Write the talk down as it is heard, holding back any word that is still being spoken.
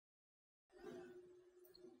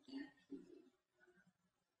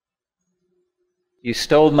You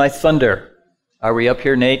stole my thunder. Are we up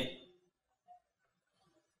here, Nate?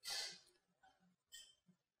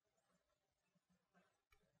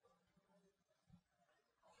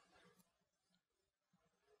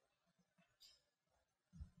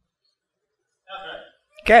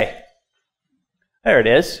 Okay. There it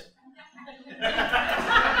is.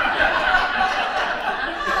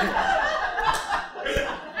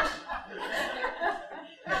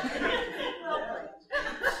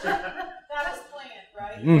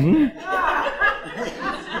 Mm-hmm.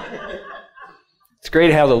 It's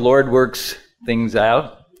great how the Lord works things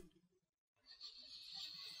out.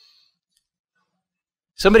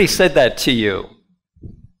 Somebody said that to you.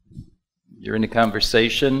 You're in a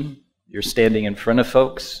conversation, you're standing in front of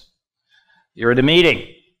folks, you're at a meeting.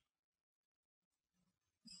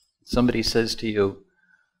 Somebody says to you,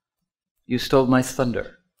 "You stole my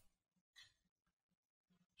thunder."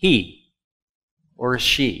 He or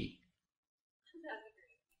she.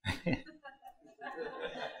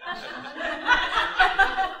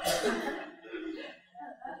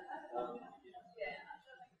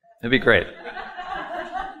 That'd be great.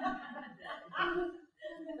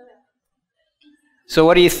 So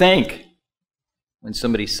what do you think when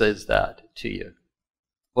somebody says that to you?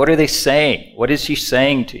 What are they saying? What is she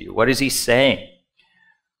saying to you? What is he saying?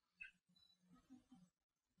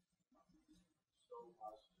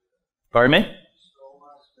 Pardon me?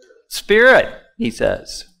 Spirit, he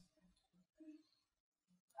says.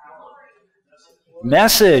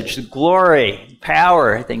 Message, glory,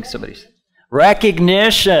 power, I think somebody said.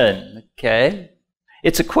 Recognition, okay?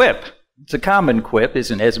 It's a quip. It's a common quip,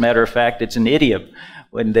 isn't it? As a matter of fact, it's an idiom.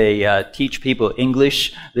 When they teach people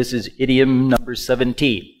English, this is idiom number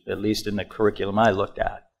 17, at least in the curriculum I looked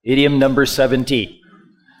at. Idiom number 17.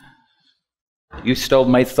 You stole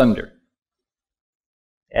my thunder.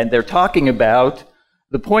 And they're talking about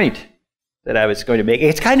the point that I was going to make.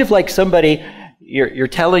 It's kind of like somebody, you're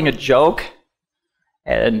telling a joke,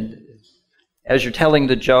 and as you're telling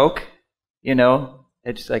the joke, you know,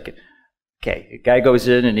 it's like, okay, a guy goes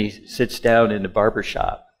in and he sits down in the barber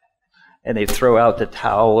shop, and they throw out the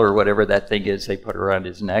towel or whatever that thing is they put around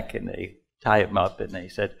his neck, and they tie him up, and they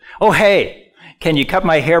said, "Oh, hey, can you cut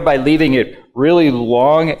my hair by leaving it really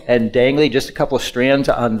long and dangly, just a couple of strands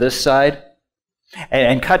on this side?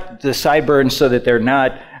 And cut the sideburns so that they're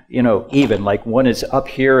not, you know, even, like one is up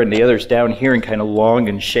here and the other's down here and kind of long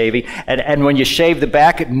and shavy. And when you shave the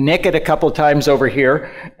back, nick it a couple times over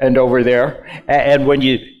here and over there. And when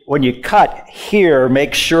you cut here,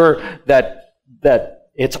 make sure that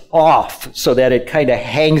it's off so that it kind of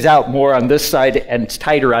hangs out more on this side and it's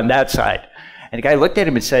tighter on that side." And the guy looked at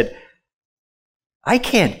him and said, "I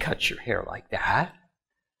can't cut your hair like that."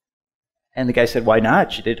 And the guy said, "Why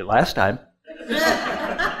not? You did it last time."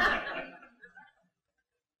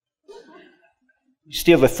 You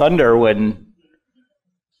steal the thunder when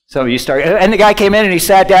some of you start. And the guy came in and he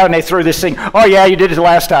sat down and they threw this thing. "Oh yeah, you did it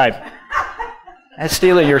last time." That's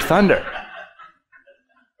stealing your thunder.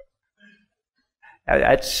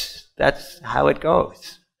 That's how it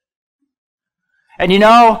goes. And you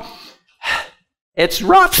know, it's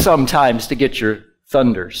rough sometimes to get your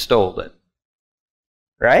thunder stolen,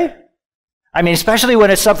 right? I mean, especially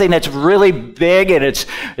when it's something that's really big and it's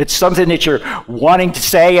something that you're wanting to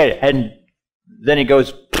say, and then it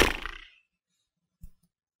goes.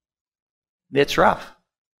 It's rough.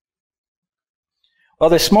 Well,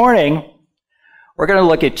 this morning, we're going to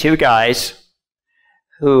look at two guys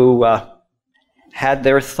who had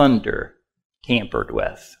their thunder tampered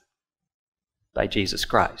with by Jesus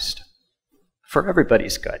Christ. For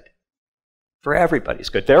everybody's good. For everybody's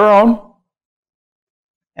good. Their own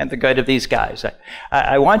and the good of these guys.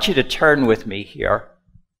 I want you to turn with me here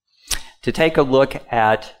to take a look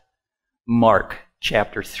at Mark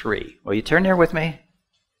chapter 3. Will you turn there with me?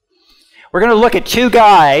 We're going to look at two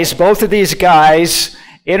guys. Both of these guys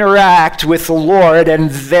interact with the Lord, and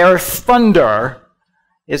their thunder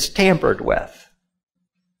is tampered with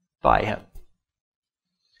by him.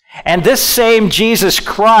 And this same Jesus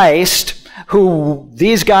Christ, who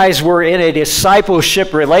these guys were in a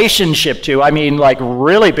discipleship relationship to, I mean, like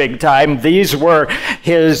really big time, these were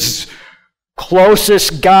his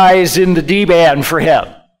closest guys in the D-band for him.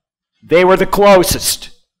 They were the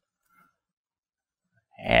closest.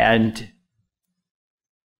 And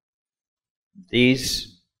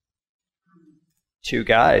these two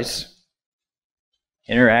guys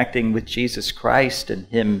interacting with Jesus Christ and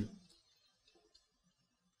him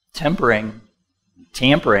tampering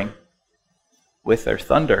with their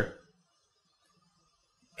thunder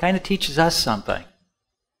kind of teaches us something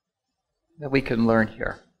that we can learn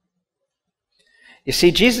here. You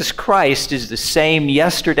see, Jesus Christ is the same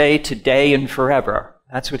yesterday, today, and forever.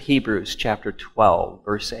 That's what Hebrews chapter 12,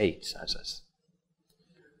 verse 8 says us.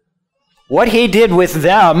 What he did with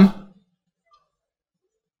them,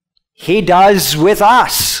 he does with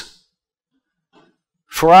us.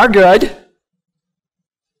 For our good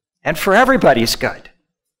and for everybody's good.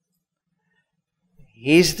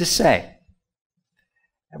 He's the same.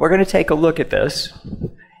 And we're going to take a look at this,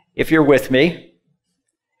 if you're with me,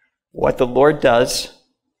 what the Lord does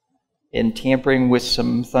in tampering with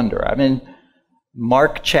some thunder. I'm in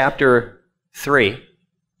Mark chapter 3.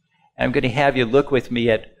 I'm going to have you look with me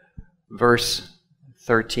at verse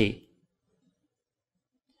 13.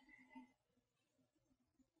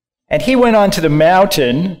 And he went on to the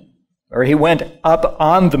mountain, or he went up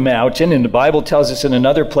on the mountain, and the Bible tells us in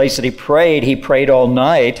another place that he prayed all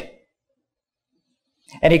night.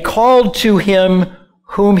 And he called to him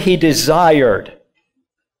whom he desired,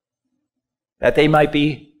 that they might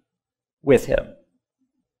be with him.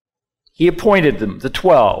 He appointed them, the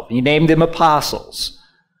 12. He named them apostles,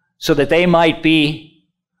 so that they might be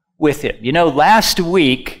with him. You know, last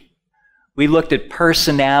week we looked at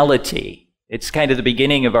personality. It's kind of the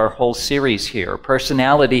beginning of our whole series here,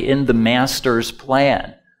 personality in the Master's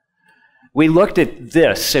plan. We looked at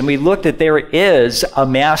this, and we looked at there is a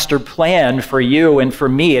master plan for you and for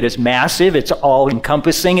me. It is massive, it's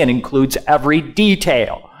all-encompassing, and includes every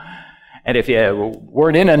detail. And if you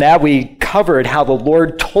weren't in on that, we covered how the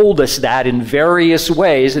Lord told us that in various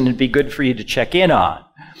ways, and it'd be good for you to check in on.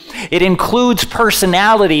 It includes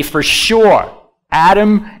personality for sure.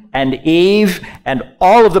 Adam and Eve and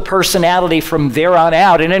all of the personality from there on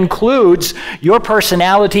out. It includes your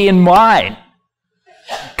personality and mine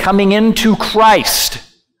coming into Christ.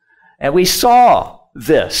 And we saw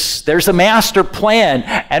this. There's a master plan,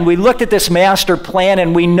 and we looked at this master plan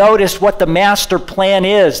and we noticed what the master plan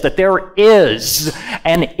is, that there is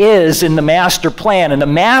and is in the master plan. And the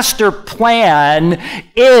master plan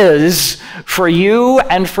is for you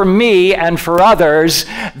and for me and for others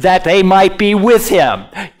that they might be with him.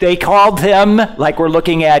 They called them, like we're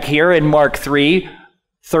looking at here in Mark 3,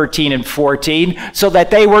 13 and 14, so that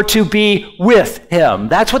they were to be with him.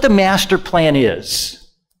 That's what the master plan is,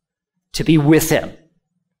 to be with him.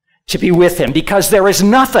 To be with him, because there is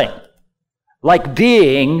nothing like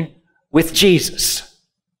being with Jesus.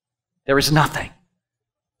 There is nothing.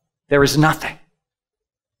 There is nothing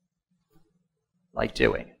like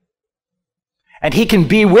doing it. And he can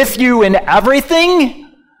be with you in everything,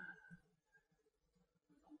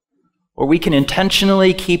 or we can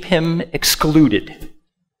intentionally keep him excluded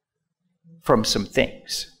from some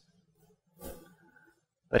things.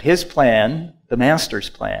 But his plan, the master's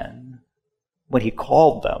plan, when he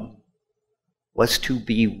called them, was to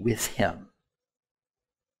be with him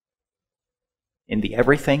in the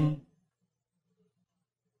everything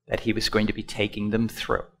that he was going to be taking them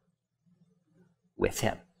through with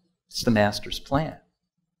him. It's the master's plan.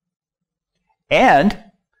 And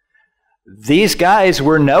these guys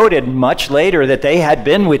were noted much later that they had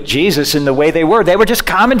been with Jesus in the way they were. They were just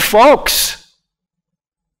common folks,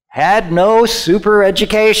 had no super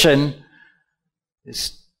education,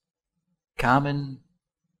 just common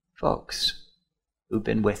folks who've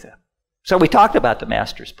been with him. So we talked about the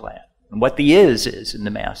master's plan and what the is in the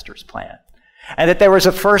master's plan. And that there was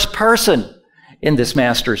a first person in this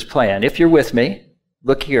master's plan. If you're with me,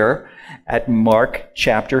 look here at Mark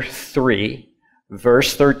chapter 3,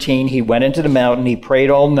 verse 13. He went into the mountain, he prayed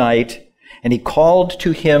all night, and he called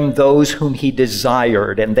to him those whom he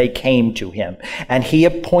desired, and they came to him. And he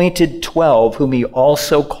appointed 12, whom he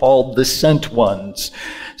also called the sent ones,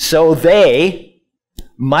 so they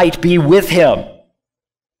might be with him,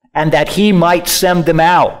 and that he might send them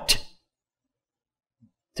out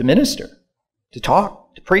to minister, to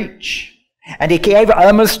talk, to preach. And he gave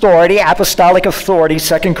them authority, apostolic authority.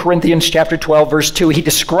 2 Corinthians chapter 12, verse 2, he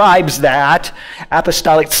describes that,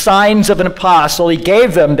 apostolic signs of an apostle. He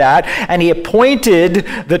gave them that, and he appointed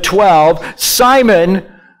the 12,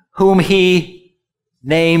 Simon, whom he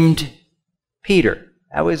named Peter.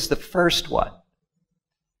 That was the first one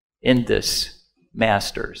in this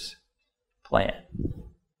master's plan.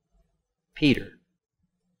 Peter.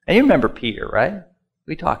 And you remember Peter, right?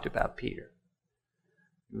 We talked about Peter.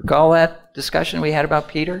 Recall that discussion we had about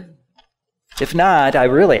Peter? If not, I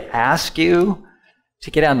really ask you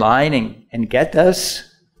to get online and get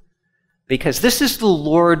this, because this is the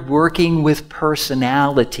Lord working with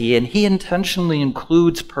personality, and he intentionally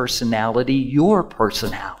includes personality, your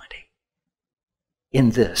personality,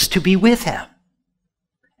 in this, to be with him.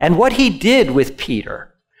 And what he did with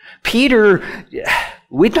Peter, he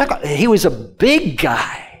was a big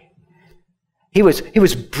guy. He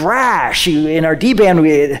was brash. In our D-band,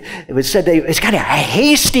 it was said that he was kind of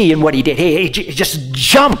hasty in what he did. He just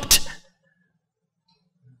jumped.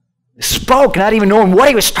 Spoke, not even knowing what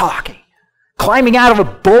he was talking. Climbing out of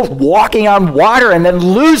a boat, walking on water, and then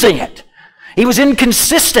losing it. He was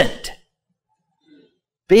inconsistent.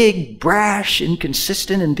 Big, brash,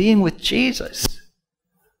 inconsistent, and being with Jesus.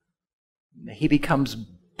 He becomes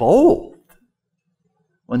bold.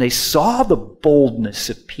 When they saw the boldness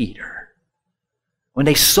of Peter, when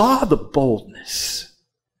they saw the boldness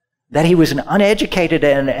that he was an uneducated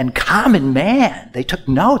and common man, they took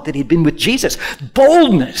note that he'd been with Jesus.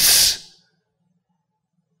 Boldness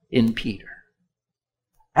in Peter.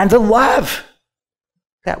 And the love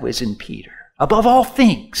that was in Peter. Above all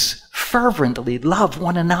things, fervently love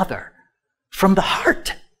one another from the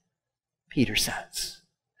heart, Peter says.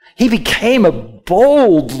 He became a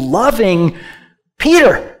bold, loving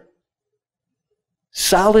Peter.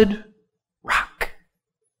 Solid rock.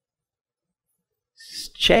 It's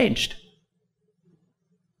changed.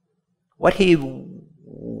 What he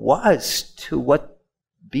was to what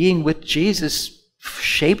being with Jesus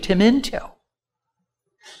shaped him into.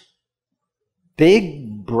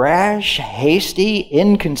 Big, brash, hasty,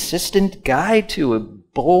 inconsistent guy to a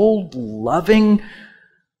bold, loving,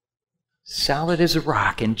 solid as a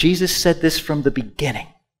rock. And Jesus said this from the beginning.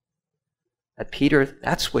 That Peter,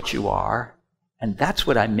 that's what you are, and that's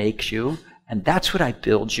what I make you, and that's what I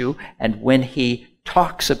build you. And when he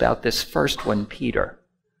talks about this first one, Peter,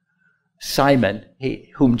 Simon,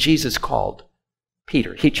 whom Jesus called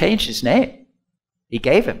Peter, he changed his name. He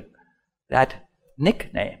gave him that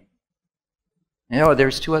nickname. You know,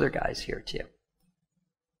 there's two other guys here too.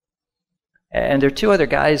 And there are two other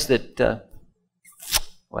guys that,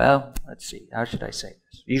 well, let's see, how should I say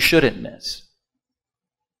this? You shouldn't miss.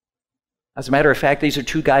 As a matter of fact, these are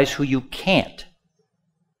two guys who you can't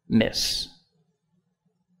miss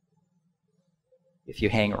if you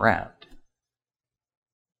hang around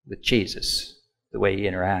with Jesus the way he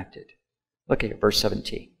interacted. Look at verse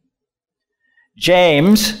 17.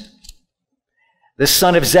 James, the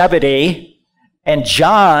son of Zebedee, and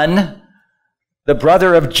John, the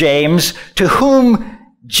brother of James, to whom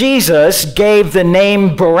Jesus gave the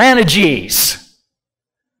name Boanerges.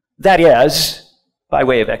 That is, by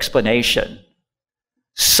way of explanation,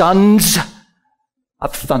 sons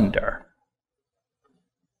of thunder.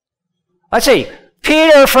 Let's see,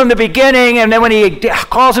 Peter from the beginning, and then when he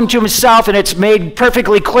calls him to himself, and it's made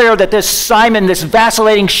perfectly clear that this Simon, this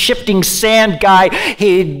vacillating, shifting sand guy,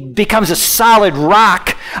 he becomes a solid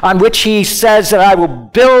rock on which he says that I will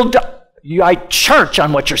build my church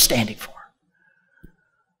on what you're standing for.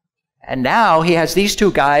 And now he has these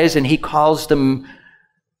two guys, and he calls them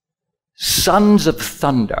sons of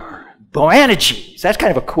thunder. Boanerges. That's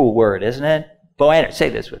kind of a cool word, isn't it? Boanerges. Say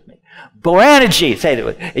this with me. Boanerges. Say it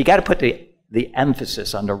with me. You got to put the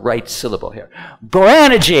emphasis on the right syllable here.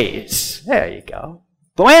 Boanerges. There you go.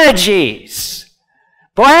 Boanerges.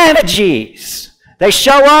 Boanerges. They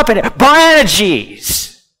show up and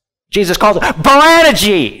Boanerges. Jesus called them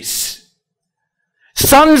Boanerges.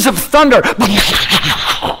 Sons of thunder.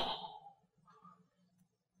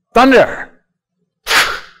 Thunder.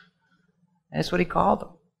 That's what he called them.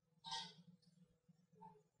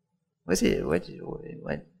 What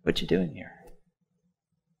you doing here?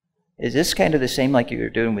 Is this kind of the same like you were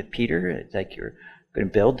doing with Peter? It's like you're going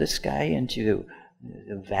to build this guy into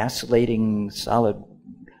a vacillating solid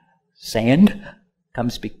sand?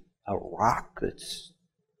 Comes to be a rock that's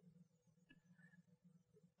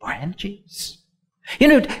branches? You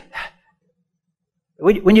know,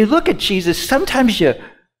 when you look at Jesus, sometimes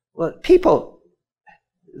people,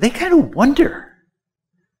 they kind of wonder.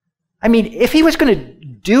 I mean, if he was going to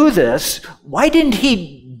do this, why didn't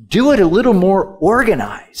he do it a little more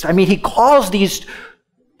organized? I mean, he calls these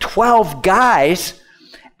 12 guys,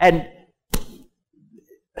 and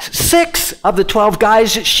 6 of the 12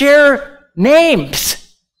 guys share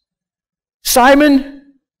names.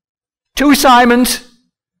 Simon, 2 Simons,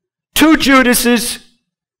 2 Judases.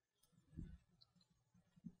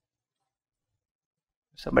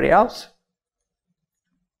 Somebody else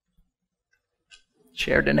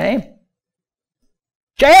shared a name.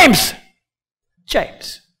 James.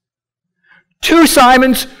 2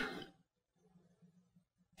 Simons,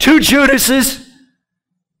 2 Judases,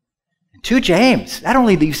 and 2 James. That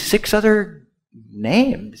only leaves 6 other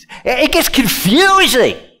names. It gets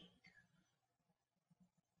confusing.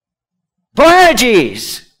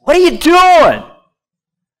 Boanerges, what are you doing?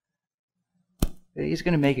 He's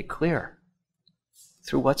going to make it clear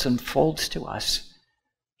through what unfolds to us.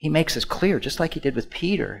 He makes us clear, just like he did with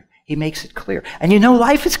Peter. He makes it clear. And you know,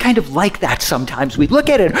 life is kind of like that sometimes. We look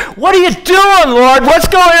at it, what are you doing, Lord? What's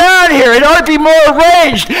going on here? It ought to be more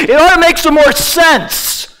arranged. It ought to make some more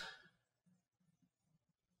sense.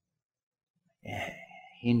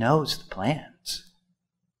 He knows the plans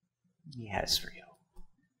He has for you,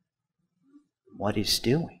 what He's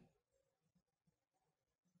doing.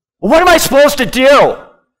 Well, what am I supposed to do?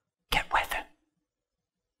 Get with Him.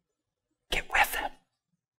 Get with Him.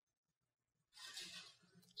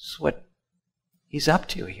 This is what He's up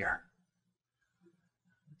to here.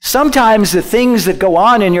 Sometimes the things that go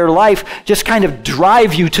on in your life just kind of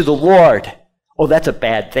drive you to the Lord. Oh, that's a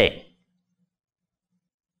bad thing.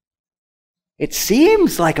 It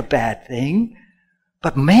seems like a bad thing,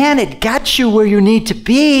 but man, it got you where you need to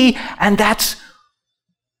be, and that's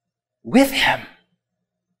with Him.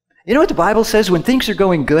 You know what the Bible says when things are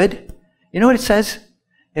going good? You know what it says?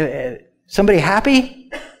 Somebody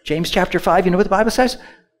happy? James chapter 5, you know what the Bible says?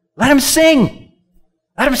 Let him sing.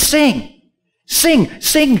 Let him sing. Sing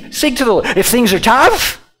to the Lord. If things are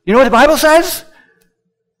tough, you know what the Bible says?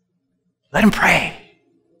 Let him pray.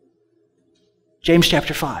 James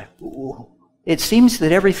chapter 5. It seems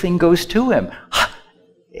that everything goes to him.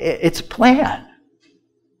 It's a plan.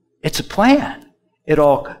 It's a plan. It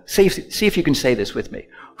all, see if you can say this with me.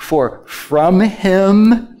 For from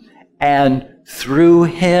Him and through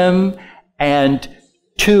Him and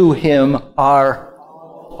to Him are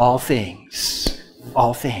all things.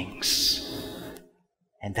 All things.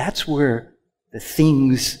 And that's where the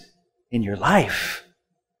things in your life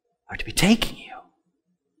are to be taking you.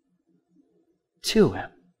 To Him.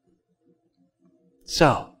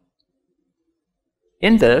 So,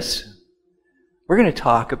 in this, we're going to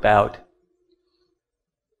talk about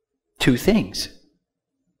two things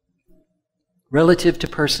relative to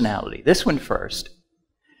personality. This one first.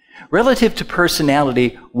 Relative to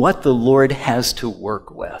personality, what the Lord has to work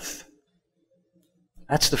with.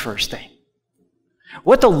 That's the first thing.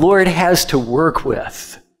 What the Lord has to work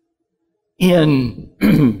with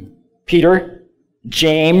in Peter,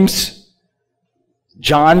 James,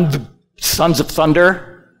 John, the sons of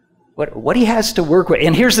thunder, what He has to work with.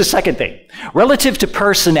 And here's the second thing. Relative to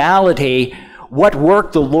personality, what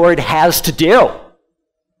work the Lord has to do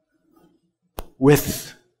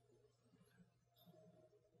with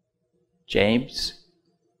James,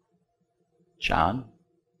 John,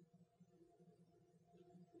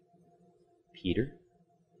 Peter,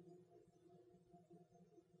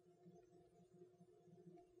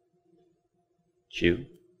 you,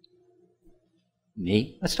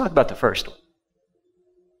 me. Let's talk about the first one.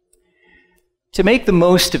 To make the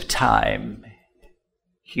most of time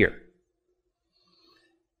here.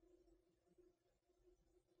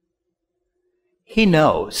 He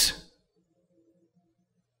knows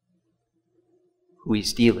who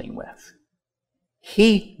He's dealing with.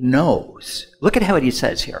 He knows. Look at how He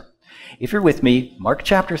says here. If you're with me, Mark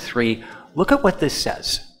chapter 3, look at what this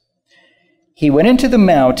says. He went into the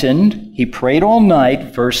mountain, He prayed all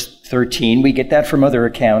night, verse 13. We get that from other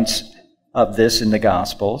accounts of this in the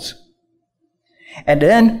Gospels. And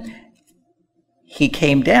then He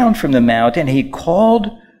came down from the mountain, He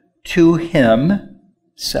called to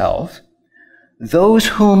Himself those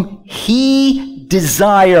whom He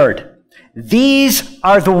desired. These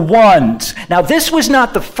are the ones. Now, this was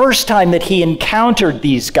not the first time that He encountered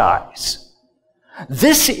these guys.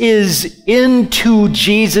 This is into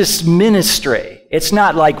Jesus' ministry. It's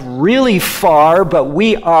not like really far, but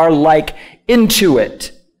we are like into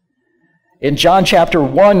it. In John chapter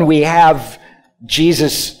 1, we have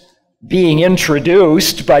Jesus being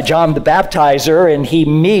introduced by John the Baptizer, and He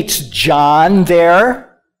meets John there.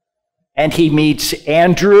 And He meets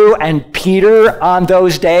Andrew and Peter on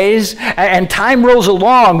those days. And time rolls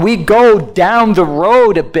along. We go down the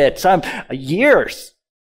road a bit, some years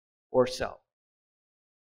or so.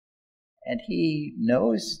 And He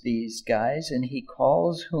knows these guys, and He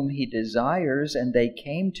calls whom He desires, and they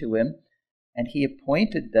came to Him, and He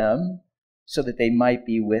appointed them so that they might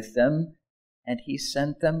be with them, and He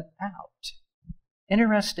sent them out.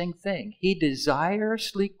 Interesting thing. He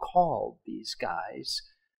desirously called these guys,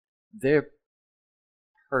 their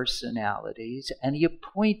personalities, and He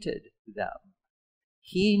appointed them.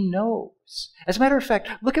 He knows. As a matter of fact,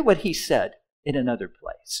 look at what He said in another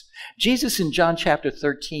place. Jesus in John chapter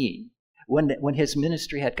 13, when His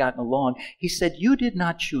ministry had gotten along, He said, "You did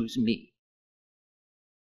not choose me,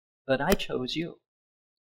 but I chose you."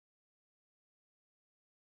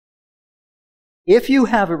 If you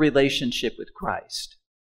have a relationship with Christ,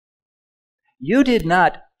 you did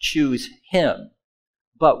not choose Him,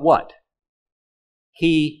 but what?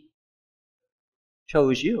 He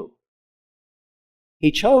chose you.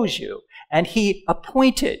 He chose you, and He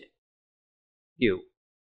appointed you,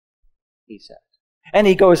 he says. And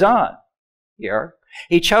he goes on here.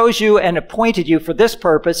 He chose you and appointed you for this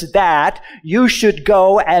purpose, that you should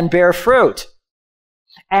go and bear fruit.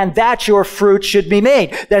 And that your fruit should be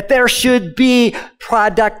made. That there should be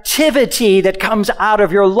productivity that comes out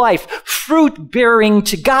of your life. Fruit bearing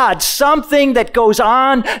to God. Something that goes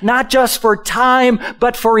on not just for time,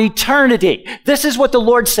 but for eternity. This is what the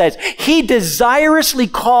Lord says. He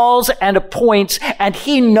desirously calls and appoints, and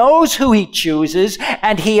he knows who he chooses,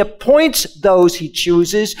 and he appoints those he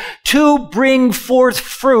chooses to bring forth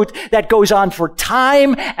fruit that goes on for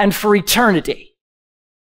time and for eternity.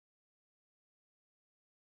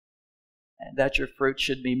 That your fruit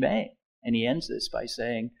should be made. And he ends this by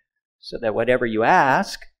saying, so that whatever you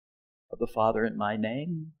ask of the Father in my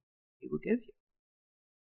name, he will give you.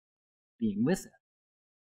 Being with him.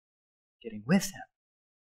 Getting with him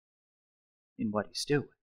in what he's doing.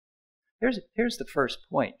 Here's the first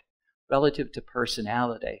point relative to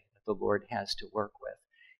personality that the Lord has to work with.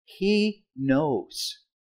 He knows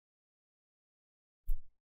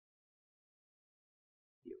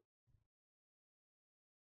you.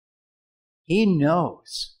 He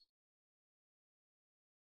knows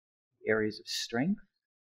the areas of strength,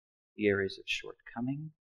 the areas of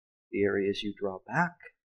shortcoming, the areas you draw back,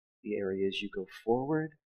 the areas you go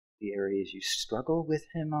forward, the areas you struggle with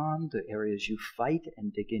him on, the areas you fight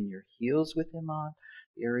and dig in your heels with him on,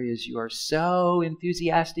 the areas you are so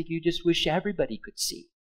enthusiastic you just wish everybody could see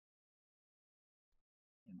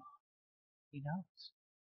him on. He knows.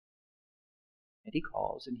 And he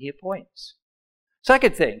calls and he appoints.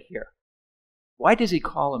 Second thing here. Why does he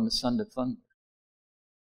call him the Son of Thunder?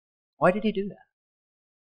 Why did he do that?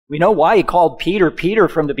 We know why he called Peter, Peter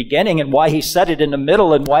from the beginning, and why he said it in the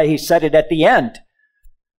middle, and why he said it at the end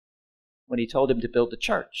when he told him to build the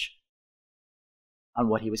church on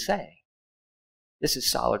what he was saying. This is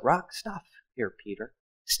solid rock stuff here, Peter.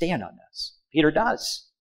 Stand on this. Peter does.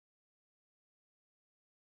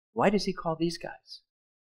 Why does he call these guys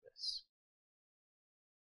this?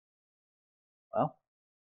 Well,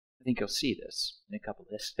 I think you'll see this in a couple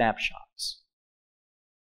of snapshots.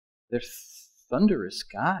 They're thunderous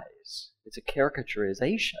guys. It's a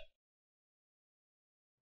caricaturization.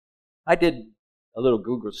 I did a little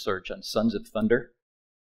Google search on Sons of Thunder.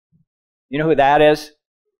 You know who that is?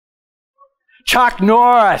 Chuck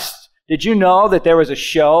Norris. Did you know that there was a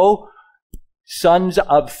show, Sons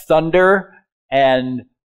of Thunder and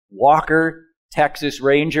Walker, Texas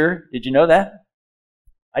Ranger? Did you know that?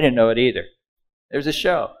 I didn't know it either. There's a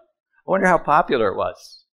show. I wonder how popular it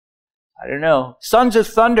was. I don't know. Sons of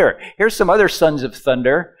Thunder. Here's some other Sons of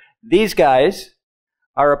Thunder. These guys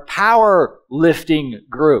are a power lifting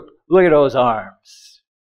group. Look at those arms.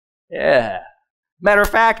 Yeah. Matter of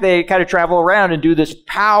fact, they kind of travel around and do this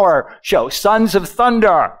power show. Sons of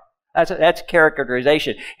Thunder. That's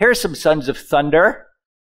characterization. Here's some Sons of Thunder.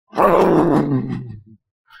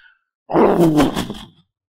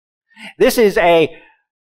 This is a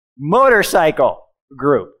motorcycle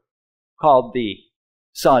group called the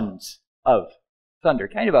Sons of Thunder.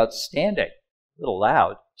 Kind of outstanding. A little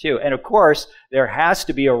loud, too. And of course, there has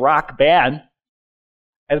to be a rock band.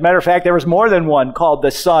 As a matter of fact, there was more than one called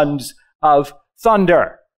the Sons of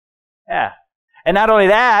Thunder. Yeah. And not only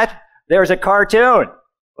that, there's a cartoon.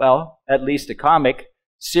 Well, at least a comic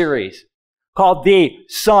series called The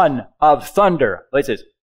Son of Thunder. What is this?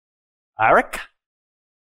 Arak?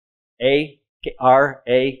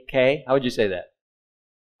 A-R-A-K? How would you say that?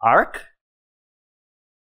 Ark?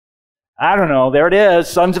 I don't know. There it is.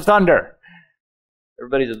 Sons of Thunder.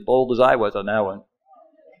 Everybody's as bold as I was on that one.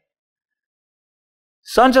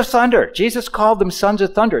 Sons of Thunder. Jesus called them Sons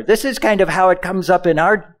of Thunder. This is kind of how it comes up in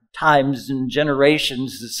our times and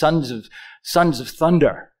generations, the Sons of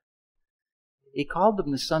Thunder. He called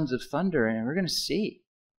them the Sons of Thunder, and we're going to see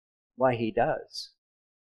why he does.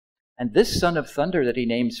 And this Son of Thunder that he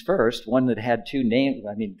names first, one that had two names,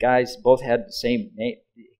 guys both had the same name,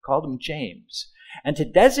 he called him James. And to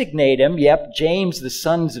designate him, yep, James, the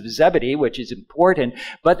sons of Zebedee, which is important,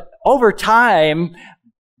 but over time,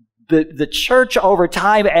 the church over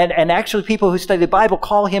time, and actually people who study the Bible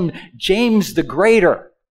call him James the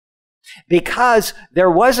Greater. Because there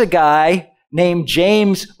was a guy named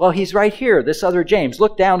James, well, he's right here, this other James.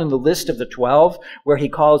 Look down in the list of the 12, where he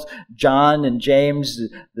calls John and James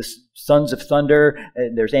the sons of thunder.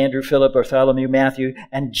 There's Andrew, Philip, Bartholomew, Matthew.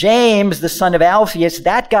 And James, the son of Alphaeus,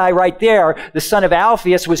 that guy right there, the son of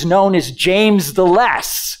Alphaeus, was known as James the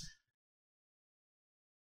Less.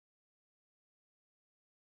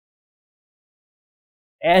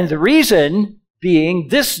 And the reason being,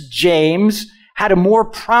 this James had a more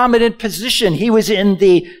prominent position. He was in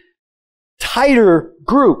the tighter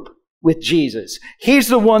group with Jesus. He's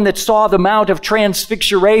the one that saw the Mount of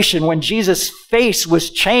Transfiguration when Jesus' face was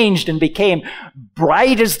changed and became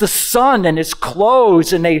bright as the sun and his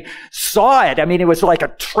clothes, and they saw it. I mean, it was like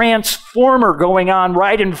a transformer going on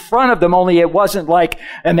right in front of them, only it wasn't like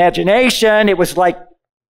imagination. It was like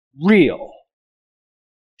real.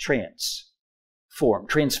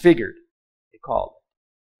 Transfigured, they called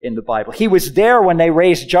it in the Bible. He was there when they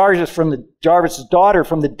raised Jairus' daughter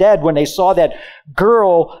from the dead, when they saw that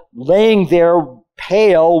girl laying there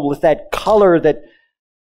pale with that color that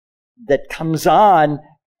comes on,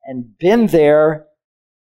 and been there,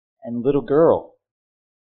 and little girl,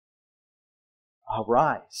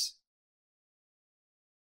 arise.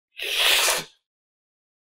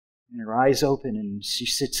 And her eyes open and she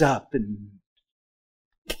sits up, and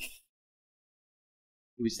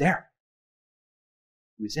he was there.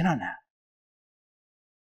 He was in on that.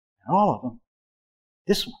 And all of them.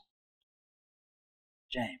 This one.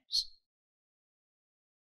 James.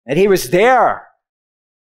 And he was there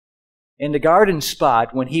in the garden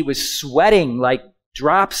spot when he was sweating like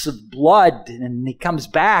drops of blood, and he comes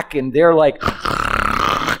back and they're like,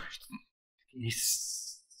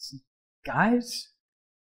 guys,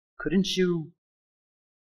 couldn't you?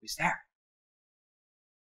 He was there.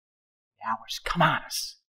 The hours come on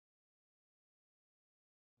us.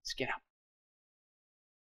 Let's get up.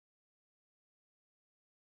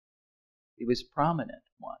 He was a prominent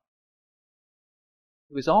one.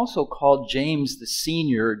 He was also called James the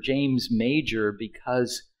Senior, James Major,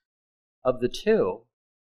 because of the two,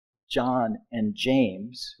 John and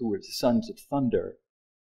James, who were the sons of thunder.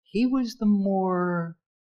 He was the older.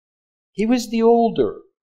 He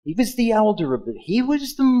was the elder of he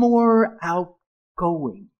was the more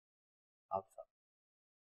outgoing of them.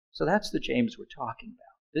 So that's the James we're talking about.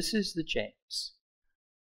 This is the James.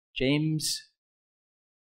 James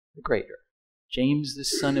the Greater. James the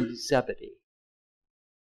son of Zebedee.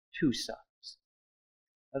 Two sons.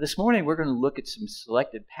 Now this morning we're going to look at some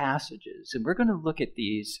selected passages, and we're going to look at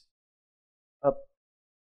these.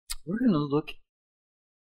 We're going to look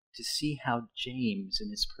to see how James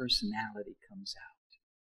and his personality comes out.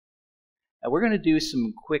 Now we're going to do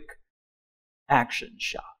some quick action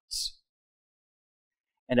shots.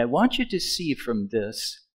 And I want you to see from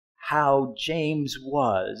this how James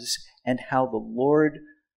was and how the Lord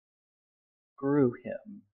grew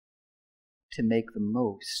him to make the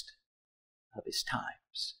most of his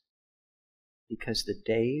times. Because the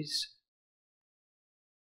days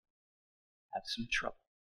have some trouble.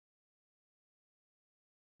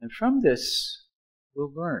 And from this,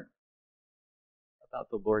 we'll learn about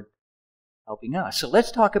the Lord helping us. So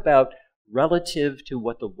let's talk about relative to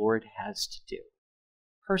what the Lord has to do.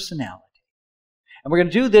 Personality. And we're going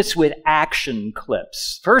to do this with action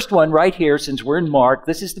clips. First one right here, since we're in Mark,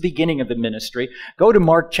 this is the beginning of the ministry. Go to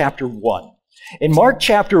Mark chapter 1. In Mark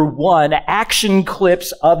chapter 1, action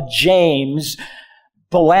clips of James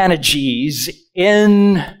Boanerges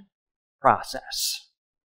in process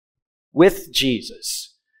with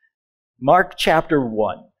Jesus. Mark chapter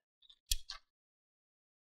 1.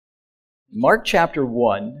 Mark chapter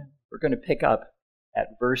 1, we're going to pick up at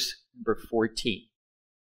verse number 14,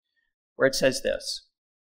 where it says this.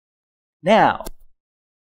 Now,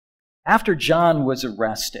 after John was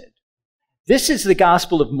arrested, this is the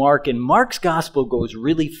Gospel of Mark, and Mark's Gospel goes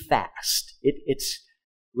really fast. It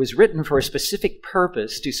was written for a specific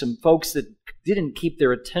purpose to some folks that didn't keep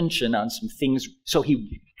their attention on some things, so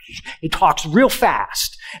he talks real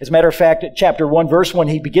fast. As a matter of fact, at chapter 1, verse 1,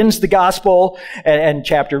 he begins the gospel, and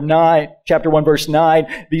chapter 1, verse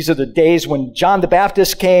 9, these are the days when John the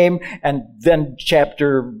Baptist came, and then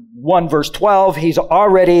chapter 1, verse 12, he's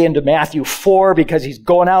already into Matthew 4 because he's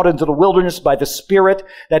going out into the wilderness by the Spirit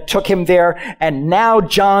that took him there, and now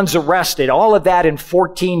John's arrested. All of that in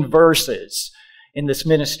 14 verses in this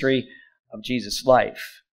ministry of Jesus'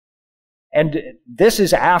 life. And this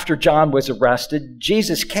is after John was arrested.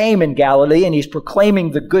 Jesus came in Galilee, and he's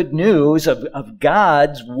proclaiming the good news of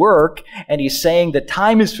God's work, and he's saying the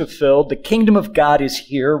time is fulfilled, the kingdom of God is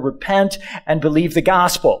here, repent and believe the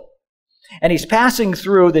gospel. And he's passing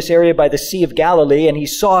through this area by the Sea of Galilee, and he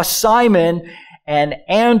saw Simon and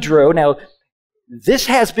Andrew. Now, this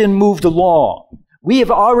has been moved along. We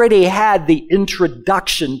have already had the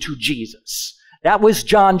introduction to Jesus. That was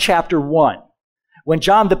John chapter 1. When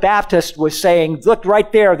John the Baptist was saying, look right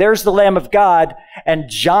there, there's the Lamb of God, and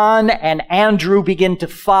John and Andrew begin to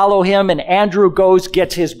follow him, and Andrew goes,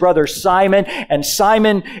 gets his brother Simon, and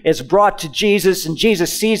Simon is brought to Jesus, and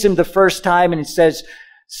Jesus sees him the first time, and he says,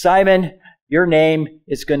 Simon, your name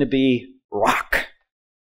is going to be Rock.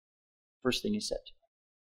 First thing he said to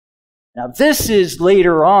him. Now this is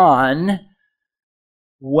later on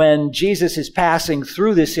when Jesus is passing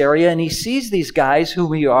through this area and he sees these guys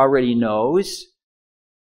whom he already knows,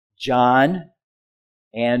 John,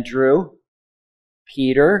 Andrew,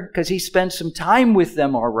 Peter, because he spent some time with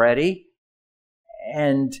them already.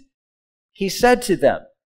 And he said to them,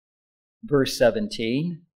 verse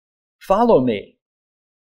 17, "Follow me,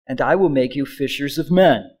 and I will make you fishers of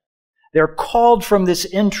men." They're called from this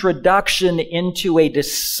introduction into a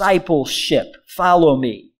discipleship. Follow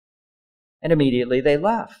me. And immediately they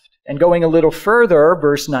left. And going a little further,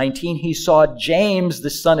 verse 19, he saw James, the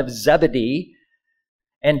son of Zebedee,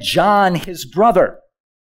 and John, his brother.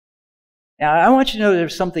 Now, I want you to know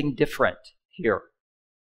there's something different here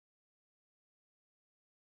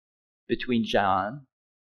between John,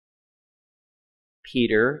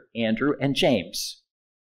 Peter, Andrew, and James.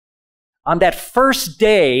 On that first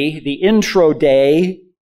day, the intro day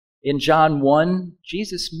in John 1,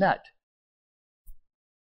 Jesus met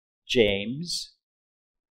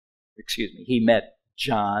he met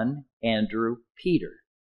John, Andrew, Peter.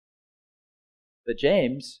 But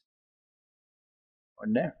James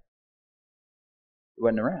wasn't there. He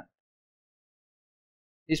wasn't around.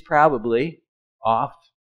 He's probably off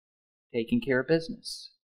taking care of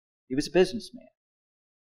business. He was a businessman.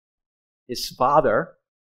 His father,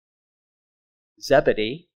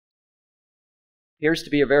 Zebedee, appears to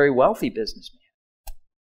be a very wealthy businessman.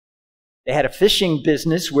 They had a fishing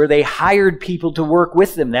business where they hired people to work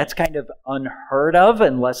with them. That's kind of unheard of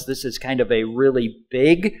unless this is kind of a really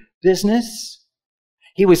big business.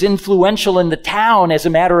 He was influential in the town. As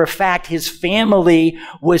a matter of fact, his family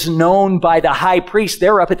was known by the high priest.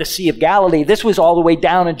 They're up at the Sea of Galilee. This was all the way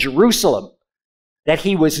down in Jerusalem that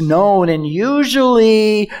he was known. And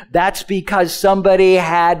usually that's because somebody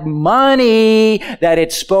had money that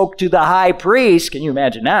it spoke to the high priest. Can you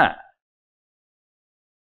imagine that?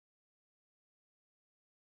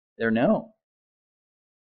 They're known.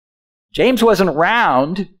 James wasn't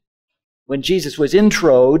around when Jesus was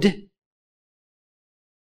introed to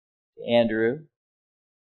Andrew,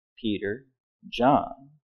 Peter,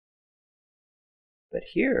 John. But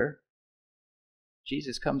here,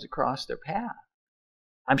 Jesus comes across their path.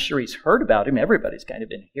 I'm sure he's heard about him. Everybody's kind of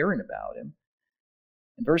been hearing about him.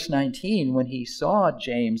 In verse 19, when he saw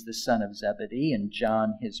James, the son of Zebedee, and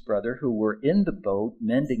John, his brother, who were in the boat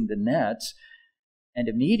mending the nets, and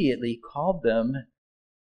immediately called them,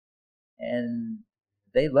 and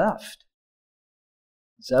they left.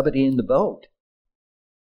 Zebedee in the boat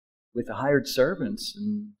with the hired servants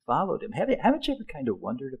and followed him. Haven't you ever kind of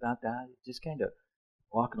wondered about that? Just kind of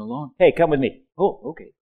walking along. Hey, come with me. Oh,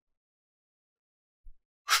 okay.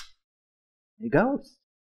 He goes.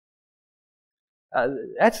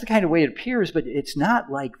 That's the kind of way it appears, but it's not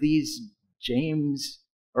like these James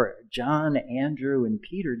or John, Andrew, and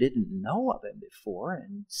Peter didn't know of him before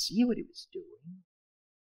and see what he was doing.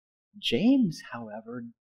 James, however,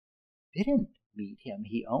 didn't meet him.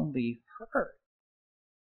 He only heard.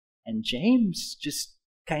 And James just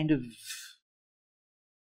kind of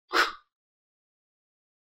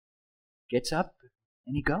gets up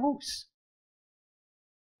and he goes.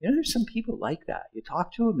 You know, there's some people like that. You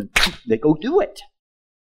talk to them and they go do it.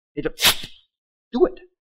 They do it.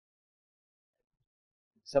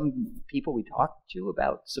 Some people we talk to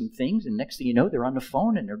about some things, and next thing you know, they're on the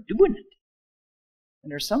phone and they're doing it.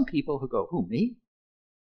 And there's some people who go, "Who, me?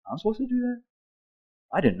 I'm supposed to do that?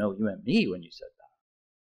 I didn't know you meant me when you said that."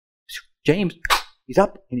 James, he's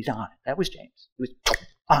up and he's on it. That was James. He was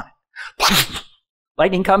on it.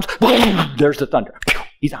 Lightning comes, there's the thunder.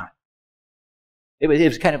 He's on it. It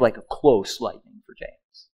was kind of like a close lightning for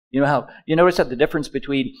James. You notice that the difference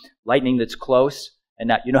between lightning that's close and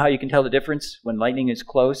not, you know how you can tell the difference when lightning is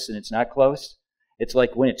close and it's not close? It's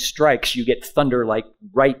like when it strikes, you get thunder like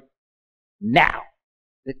right now.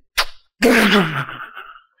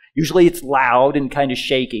 Usually it's loud and kind of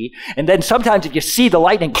shaky. And then sometimes if you see the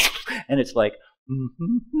lightning, and it's like,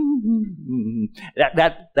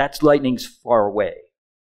 that's lightning's far away.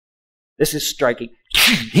 This is striking.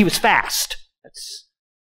 He was fast. That's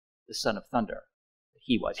the son of thunder.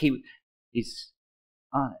 He's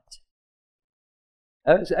on it.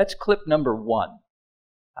 That's clip number 1,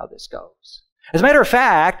 how this goes. As a matter of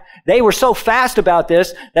fact, they were so fast about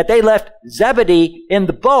this that they left Zebedee in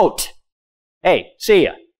the boat. Hey, see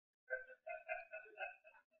ya.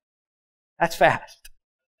 That's fast.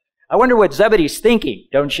 I wonder what Zebedee's thinking,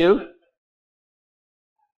 don't you?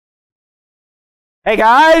 Hey,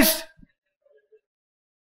 guys!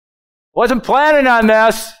 Wasn't planning on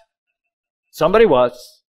this. Somebody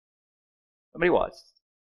was.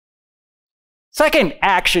 Second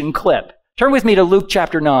action clip. Turn with me to Luke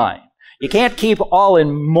chapter 9. You can't keep all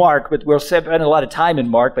in Mark, but we'll spend a lot of time in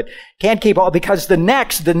Mark, but can't keep all, because the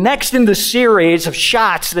next in the series of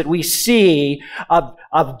shots that we see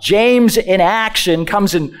of James in action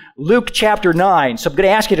comes in Luke chapter 9. So I'm going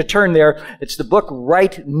to ask you to turn there. It's the book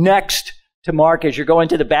right next to Mark as you're going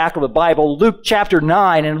to the back of the Bible, Luke chapter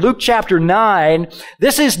 9. And Luke chapter 9,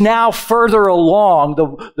 this is now further along.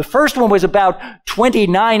 The first one was about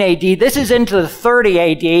 29 AD. This is into the 30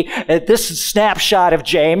 AD. This is a snapshot of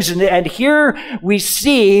James. And here we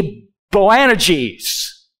see Boanerges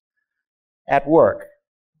at work.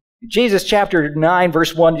 Jesus chapter 9,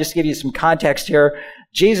 verse 1, just to give you some context here.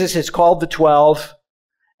 Jesus has called the 12,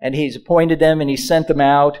 and he's appointed them, and he sent them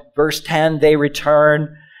out. Verse 10, they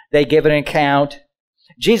return. They give an account.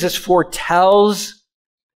 Jesus foretells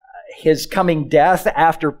his coming death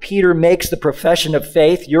after Peter makes the profession of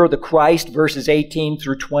faith. You're the Christ, verses 18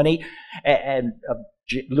 through 20, and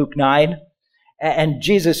Luke 9. And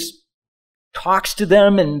Jesus talks to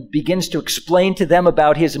them and begins to explain to them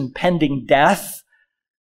about his impending death.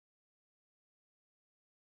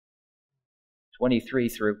 23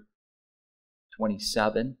 through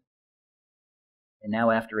 27. And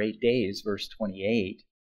now after 8 days, verse 28,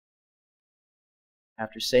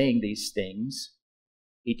 after saying these things,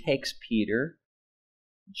 he takes Peter,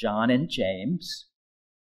 John, and James,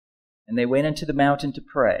 and they went into the mountain to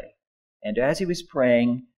pray. And as he was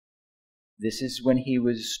praying, this is when he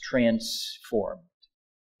was transformed.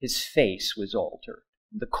 His face was altered.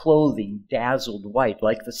 The clothing dazzled white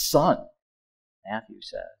like the sun, Matthew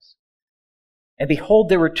says. And behold,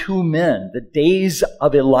 there were two men, the days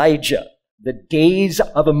of Elijah, the days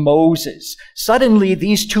of Moses. Suddenly,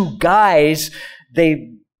 these two guys,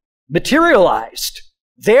 they materialized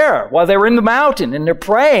there while they were in the mountain, and they're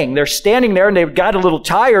praying. They're standing there, and they got a little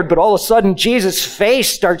tired, but all of a sudden, Jesus' face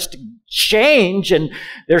starts to change, and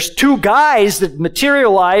there's two guys that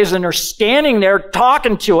materialize, and are standing there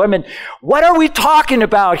talking to him. And what are we talking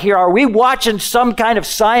about here? Are we watching some kind of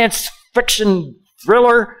science fiction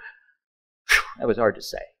thriller? Whew, that was hard to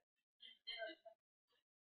say.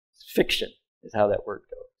 Fiction is how that word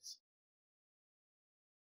goes.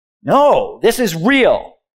 No, this is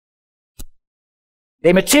real.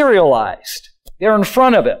 They materialized. They're in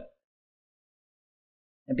front of him.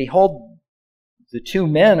 And behold, the two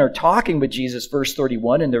men are talking with Jesus, verse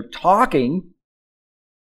 31, and they're talking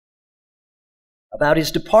about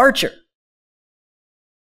his departure.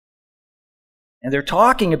 And they're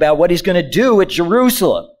talking about what he's going to do at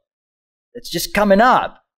Jerusalem. It's just coming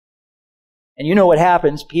up. And you know what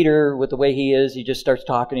happens. Peter, with the way he is, he just starts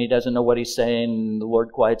talking. He doesn't know what he's saying. The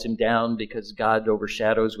Lord quiets him down because God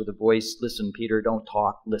overshadows with a voice. Listen, Peter, don't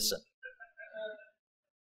talk. Listen.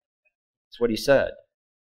 That's what he said.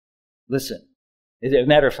 Listen. As a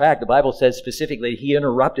matter of fact, the Bible says specifically, he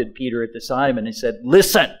interrupted Peter at the time and he said,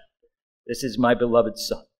 listen, this is my beloved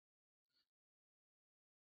son.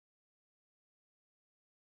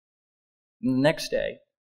 And the next day,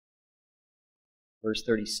 verse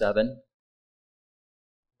 37,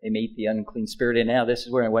 they meet the unclean spirit. And now this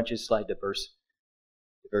is where I want you to slide to verse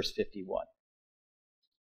 51.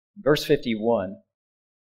 In verse 51,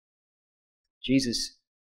 Jesus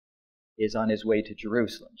is on his way to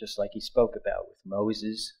Jerusalem, just like he spoke about with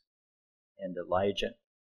Moses and Elijah.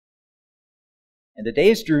 And the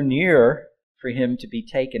days drew near for him to be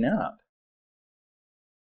taken up.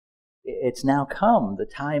 It's now come, the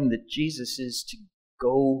time that Jesus is to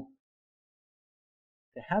go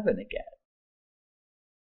to heaven again.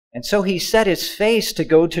 And so he set his face to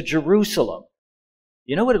go to Jerusalem.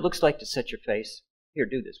 You know what it looks like to set your face? Here,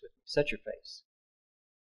 do this with me. Set your face.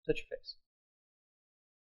 Set your face.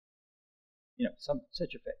 You know,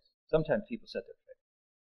 set your face. Sometimes people set their face.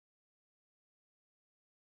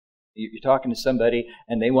 You're talking to somebody,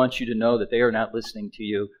 and they want you to know that they are not listening to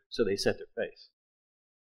you, so they set their face.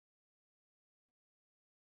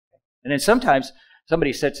 And then sometimes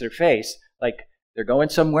somebody sets their face, like they're going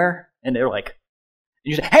somewhere, and they're like,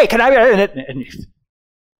 you say, hey, can I?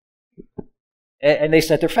 And they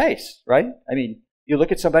set their face, right? I mean, you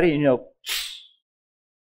look at somebody and you know,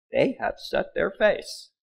 they have set their face.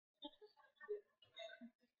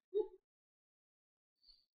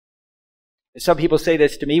 Some people say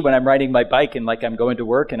this to me when I'm riding my bike and like I'm going to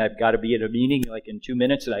work and I've got to be at a meeting like in 2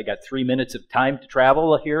 minutes and I got 3 minutes of time to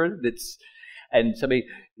travel here. And somebody,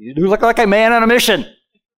 you look like a man on a mission.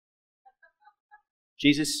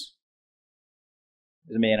 Jesus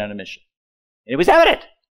is a man on a mission. And it was evident.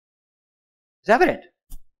 It's evident.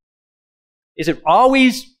 Is it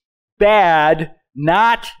always bad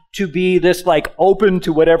not to be this like open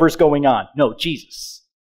to whatever's going on? No, Jesus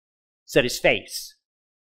set his face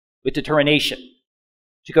with determination.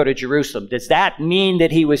 to go to Jerusalem. Does that mean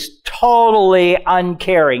that he was totally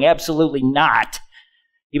uncaring? Absolutely not.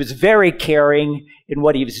 He was very caring in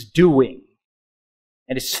what he was doing.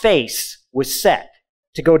 And his face was set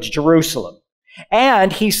to go to Jerusalem.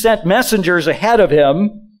 And he sent messengers ahead of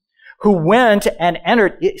him who went and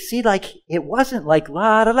entered. See, like, it wasn't like,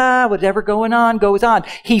 la, la, la, whatever going on goes on.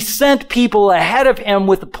 He sent people ahead of him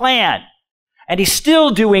with a plan. And he's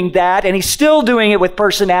still doing that, and he's still doing it with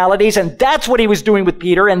personalities, and that's what he was doing with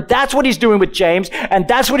Peter, and that's what he's doing with James, and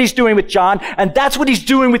that's what he's doing with John, and that's what he's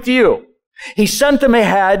doing with you. He sent them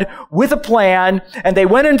ahead with a plan, and they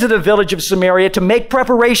went into the village of Samaria to make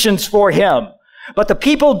preparations for him. But the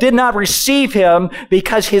people did not receive him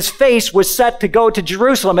because his face was set to go to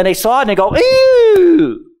Jerusalem. And they saw it and they go,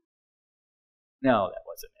 ew! No, that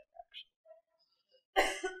wasn't it,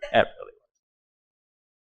 actually. That really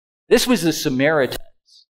wasn't. This was the Samaritans.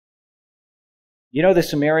 You know the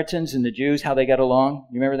Samaritans and the Jews, how they got along?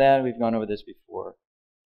 You remember that? We've gone over this before.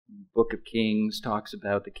 The Book of Kings talks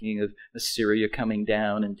about the king of Assyria coming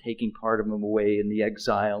down and taking part of them away in the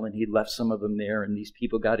exile, and he left some of them there, and these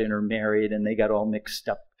people got intermarried, and they got all mixed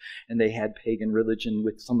up, and they had pagan religion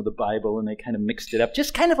with some of the Bible, and they kind of mixed it up,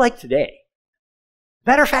 just kind of like today.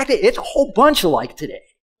 Matter of fact, it's a whole bunch of like today.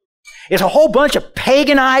 It's a whole bunch of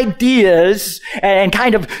pagan ideas and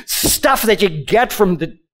kind of stuff that you get from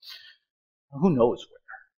the who knows where.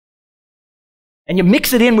 And you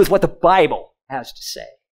mix it in with what the Bible has to say.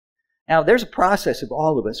 Now, there's a process of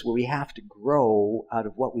all of us where we have to grow out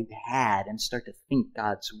of what we've had and start to think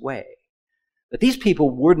God's way. But these people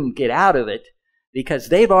wouldn't get out of it because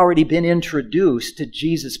they've already been introduced to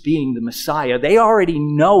Jesus being the Messiah. They already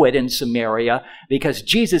know it in Samaria because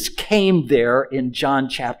Jesus came there in John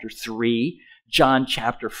chapter 3, John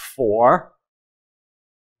chapter 4.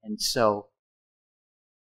 And so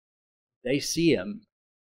they see him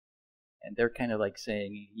and they're kind of like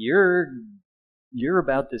saying, You're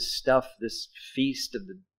about this stuff, this feast of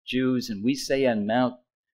the Jews, and we say on Mount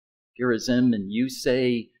Gerizim, and you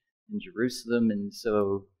say in Jerusalem, and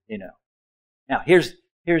so, you know. Now, here's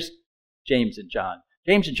James and John.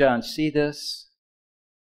 James and John see this,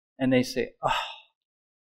 and they say, oh,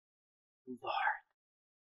 Lord,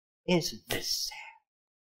 isn't this sad?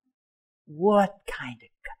 What kind of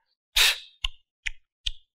God?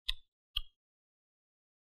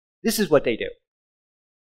 This is what they do.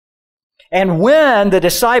 And when the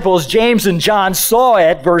disciples, James and John, saw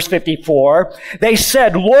it, verse 54, they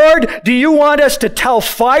said, Lord, do you want us to tell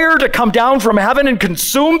fire to come down from heaven and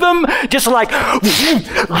consume them? Just like,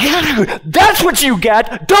 that's what you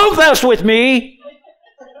get. Don't mess with me.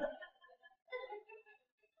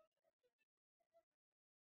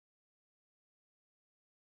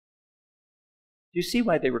 Do you see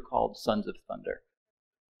why they were called sons of thunder?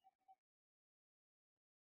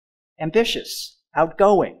 Ambitious,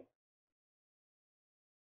 outgoing,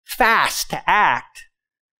 fast to act,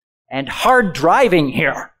 and hard driving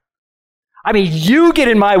here. I mean, you get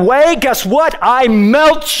in my way, guess what? I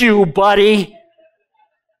melt you, buddy.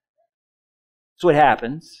 That's what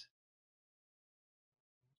happens.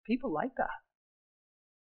 People like that.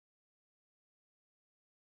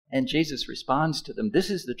 And Jesus responds to them. This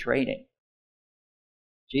is the training.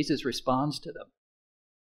 Jesus responds to them.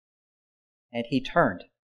 And he turned.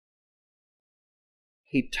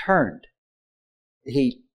 He turned.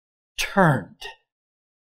 He turned.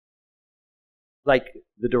 Like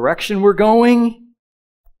the direction we're going,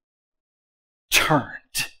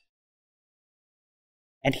 turned.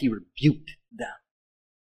 And he rebuked them.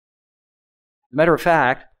 As a matter of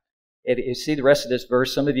fact, if you see the rest of this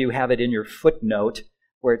verse, some of you have it in your footnote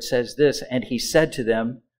where it says this, and he said to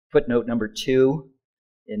them, footnote number 2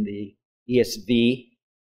 in the ESV,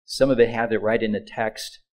 some of it have it right in the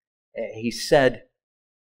text. He said,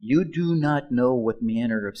 you do not know what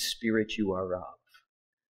manner of spirit you are of.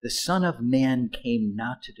 The Son of Man came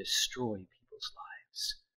not to destroy people's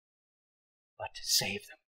lives, but to save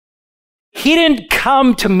them. He didn't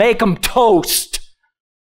come to make them toast.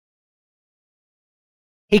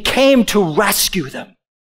 He came to rescue them.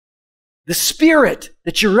 The spirit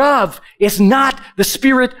that you're of is not the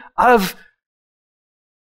spirit of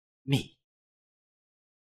me.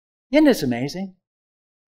 Isn't this amazing?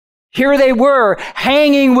 Here they were,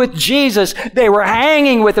 hanging with Jesus. They were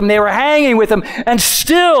hanging with him. They were hanging with him. And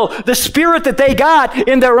still, the spirit that they got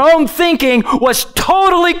in their own thinking was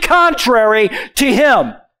totally contrary to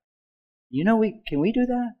him. You know, can we do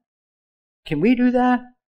that? Can we do that?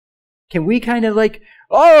 Can we kind of like,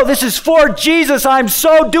 oh, this is for Jesus, I'm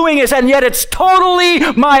so doing this, and yet it's totally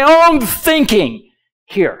my own thinking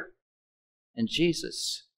here. And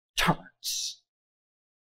Jesus turns.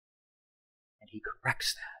 And he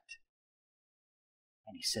corrects that.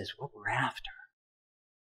 And he says, what we're after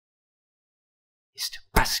is to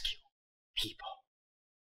rescue people.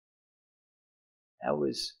 That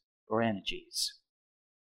was RIttichier.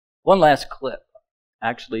 One last clip.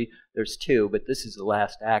 Actually, there's two, but this is the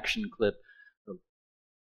last action clip.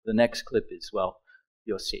 The next clip is, well,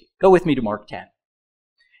 you'll see. Go with me to Mark 10.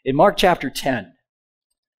 In Mark chapter 10,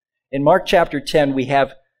 we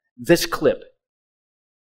have this clip.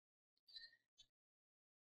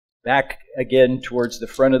 Back again towards the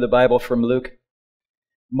front of the Bible from Luke.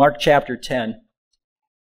 Mark chapter 10,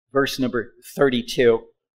 verse number 32.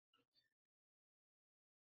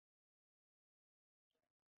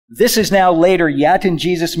 This is now later yet in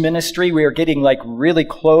Jesus' ministry. We are getting like really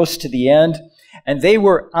close to the end. And they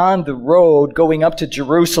were on the road going up to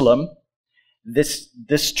Jerusalem,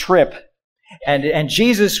 this trip. And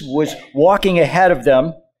Jesus was walking ahead of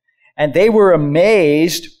them. And they were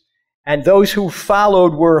amazed. And those who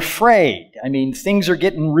followed were afraid. I mean, things are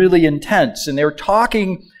getting really intense. And they're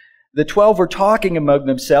talking, the 12 were talking among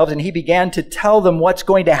themselves. And he began to tell them what's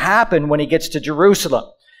going to happen when he gets to Jerusalem.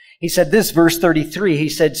 He said this, verse 33, he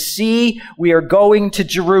said, see, we are going to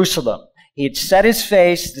Jerusalem. He had set his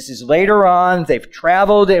face. This is later on. They've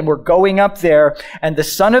traveled and we're going up there. And the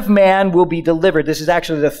Son of Man will be delivered. This is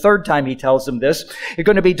actually the third time he tells them this. You're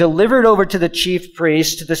going to be delivered over to the chief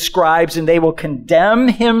priests, to the scribes, and they will condemn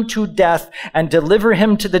him to death and deliver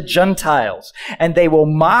him to the Gentiles. And they will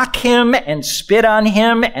mock him and spit on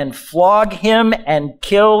him and flog him and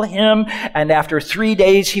kill him. And after 3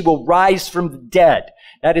 days, he will rise from the dead.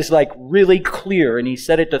 That is like really clear. And he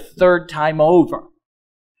said it the third time over.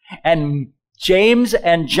 And James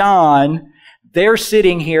and John, they're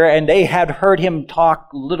sitting here and they had heard him talk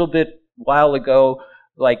a little bit while ago,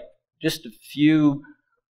 like just a few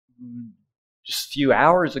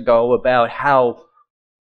hours ago, about how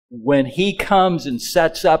when he comes and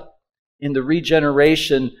sets up in the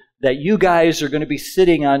regeneration, that you guys are going to be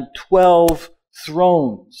sitting on 12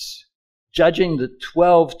 thrones, judging the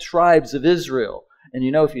 12 tribes of Israel. And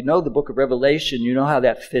you know, if you know the book of Revelation, you know how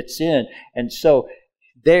that fits in. And so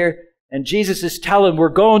there, and Jesus is telling, we're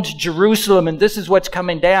going to Jerusalem and this is what's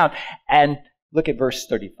coming down. And look at verse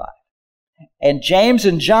 35. And James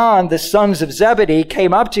and John, the sons of Zebedee,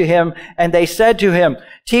 came up to him and they said to him,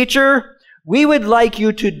 Teacher, we would like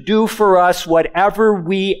you to do for us whatever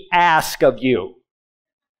we ask of you.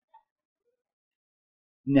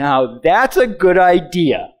 Now, that's a good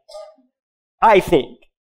idea. I think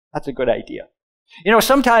that's a good idea. You know,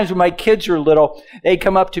 sometimes when my kids were little, they'd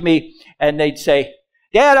come up to me and they'd say,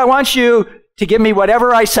 Dad, I want you to give me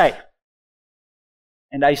whatever I say.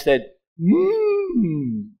 And I said,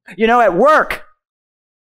 You know, at work,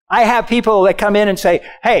 I have people that come in and say,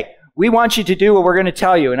 hey, we want you to do what we're going to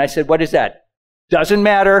tell you. And I said, what is that? Doesn't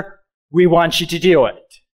matter. We want you to do it.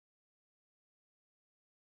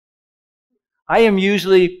 I am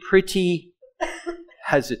usually pretty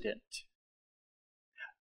hesitant.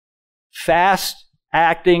 Fast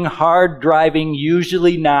acting, hard driving,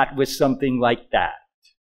 usually not with something like that.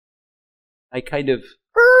 I kind of,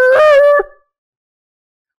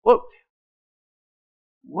 well,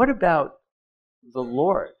 what about the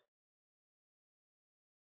Lord?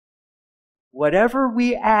 Whatever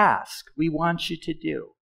we ask, we want you to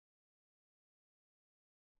do.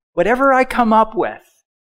 Whatever I come up with,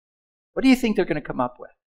 what do you think they're going to come up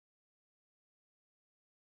with?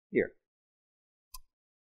 Here.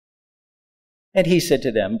 And he said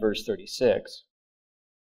to them, verse 36,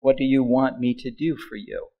 what do you want me to do for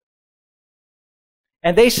you?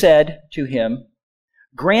 And they said to him,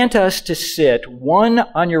 grant us to sit one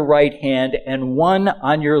on your right hand and one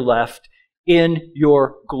on your left in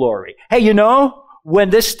your glory. Hey, you know, when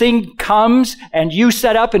this thing comes and you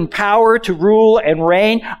set up in power to rule and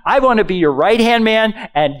reign, I want to be your right-hand man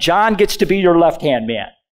and John gets to be your left-hand man.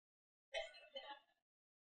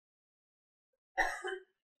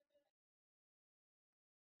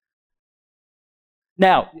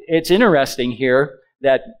 Now, it's interesting here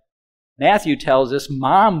that Matthew tells us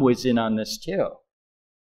Mom was in on this too.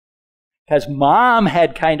 Because Mom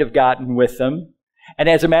had kind of gotten with them. And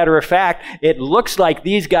as a matter of fact, it looks like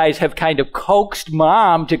these guys have kind of coaxed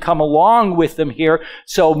Mom to come along with them here.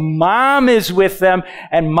 So Mom is with them.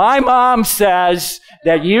 And my mom says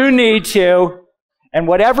that you need to, and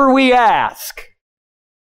whatever we ask.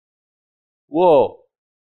 Whoa.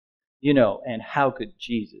 You know, and how could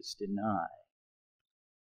Jesus deny?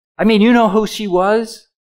 I mean, you know who she was?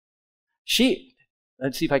 She,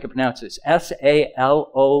 let's see if I can pronounce this, Salona.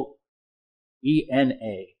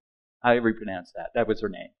 I repronounce that. That was her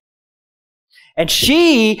name. And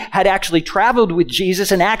she had actually traveled with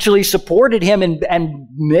Jesus and actually supported him and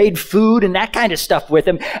made food and that kind of stuff with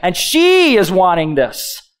him. And she is wanting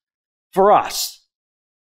this for us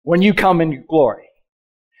when you come in glory.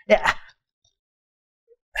 Yeah.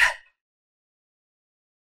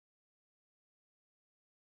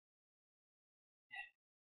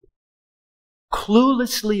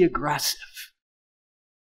 Cluelessly aggressive.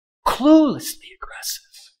 Cluelessly aggressive.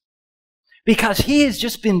 Because he has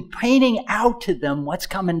just been painting out to them what's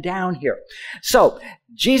coming down here. So,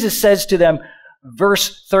 Jesus says to them,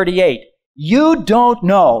 verse 38, you don't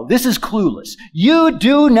know. This is clueless. You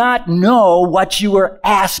do not know what you are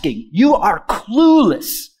asking. You are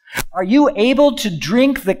clueless. Are you able to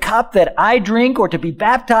drink the cup that I drink or to be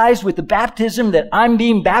baptized with the baptism that I'm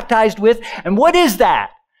being baptized with? And what is that?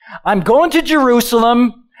 I'm going to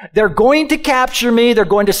Jerusalem. They're going to capture me. They're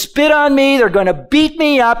going to spit on me. They're going to beat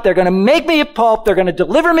me up. They're going to make me a pulp. They're going to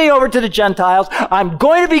deliver me over to the Gentiles. I'm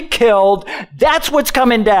going to be killed. That's what's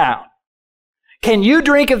coming down. Can you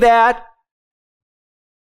drink of that?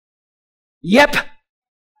 Yep.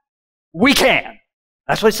 We can.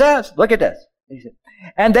 That's what it says. Look at this.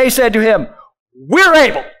 And they said to him, we're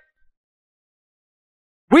able.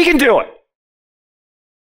 We can do it.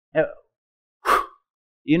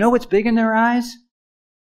 You know what's big in their eyes?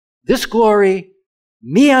 This glory,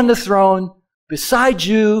 me on the throne, beside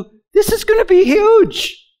you, this is going to be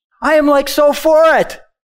huge. I am like so for it.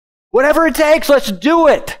 Whatever it takes, let's do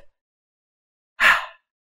it.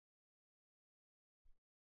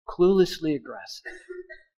 Cluelessly aggressive.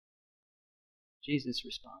 Jesus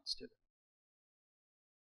responds to them.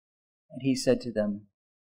 And he said to them,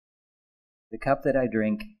 the cup that I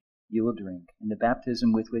drink, you will drink, and the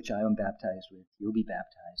baptism with which I am baptized with, you will be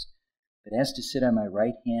baptized. But as to sit on my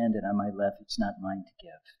right hand and on my left, it's not mine to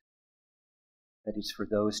give, but it's for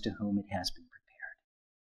those to whom it has been prepared.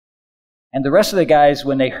 And the rest of the guys,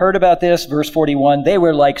 when they heard about this, verse 41, they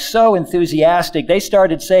were like so enthusiastic, they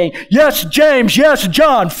started saying, yes, James, yes,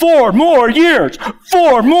 John, 4 more years,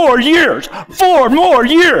 4 more years, 4 more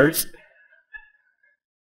years.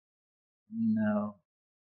 No.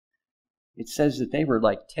 It says that they were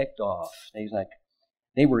like ticked off.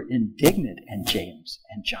 They were indignant at James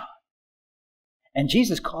and John. And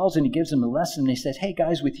Jesus calls and he gives them a lesson. And he says, hey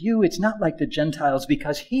guys, with you, it's not like the Gentiles,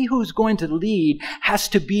 because he who's going to lead has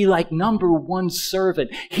to be like number one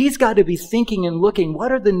servant. He's got to be thinking and looking,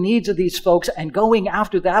 what are the needs of these folks, and going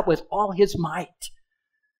after that with all his might.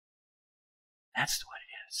 That's what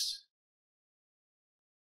it is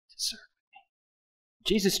to serve me.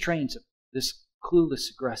 Jesus trains them, this clueless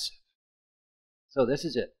aggressive. So this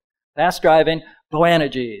is it. Fast driving,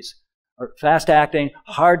 Boanerges. Or fast acting,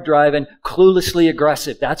 hard driving, cluelessly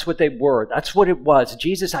aggressive. That's what they were. That's what it was.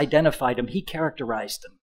 Jesus identified them. He characterized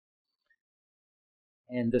them.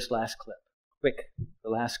 And this last clip. Quick,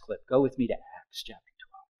 the last clip. Go with me to Acts chapter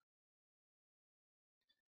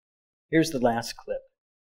 12. Here's the last clip.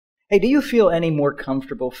 Hey, do you feel any more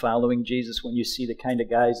comfortable following Jesus when you see the kind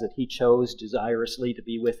of guys that he chose desirously to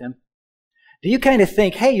be with him? Do you kind of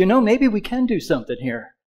think, hey, maybe we can do something here.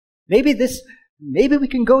 Maybe we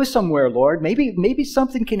can go somewhere, Lord. Maybe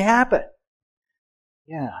something can happen.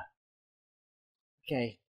 Yeah.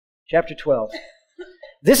 Okay. Chapter 12.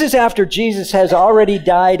 This is after Jesus has already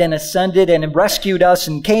died and ascended and rescued us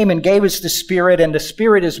and came and gave us the Spirit, and the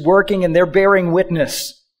Spirit is working and they're bearing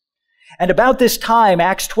witness. And about this time,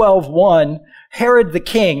 Acts 12:1, Herod the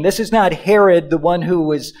king, this is not Herod, the one who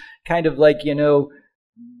was kind of like,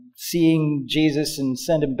 seeing Jesus and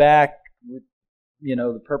send him back with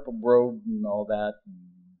the purple robe and all that,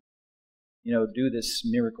 and, do this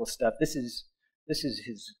miracle stuff. This is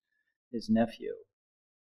his nephew.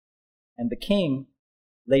 And the king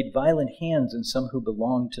laid violent hands on some who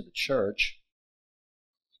belonged to the church.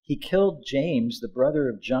 He killed James, the brother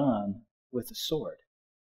of John, with a sword.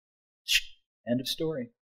 End of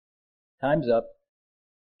story. Time's up.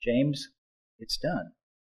 James, it's done.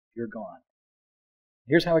 You're gone.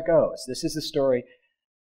 Here's how it goes. This is the story.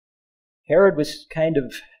 Herod was kind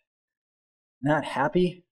of not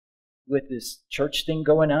happy with this church thing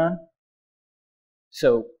going on.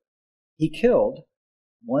 So he killed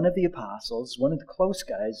one of the apostles, one of the close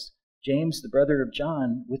guys, James, the brother of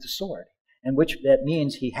John, with a sword. And which that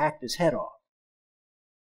means he hacked his head off.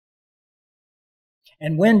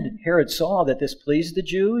 And when Herod saw that this pleased the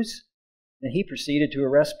Jews, then he proceeded to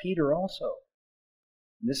arrest Peter also.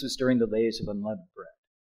 And this was during the days of unleavened bread.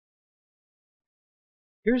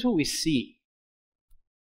 Here's what we see.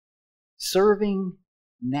 Serving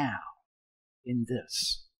now in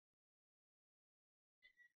this.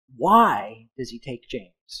 Why does he take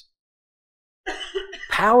James?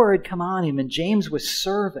 Power had come on him, and James was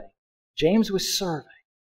serving. James was serving.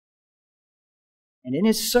 And in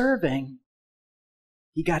his serving,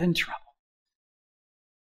 he got in trouble.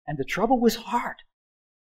 And the trouble was hard.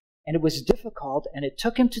 And it was difficult, and it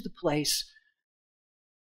took him to the place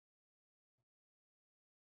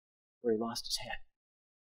where he lost his head.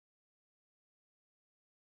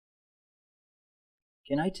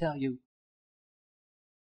 Can I tell you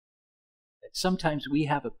that sometimes we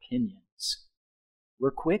have opinions?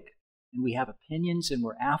 We're quick, and we have opinions, and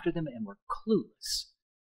we're after them, and we're clueless.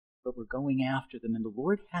 But we're going after them, and the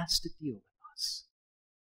Lord has to deal with us.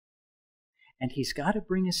 And He's got to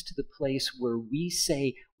bring us to the place where we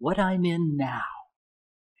say, what I'm in now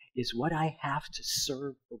is what I have to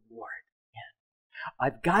serve the Lord in.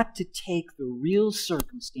 I've got to take the real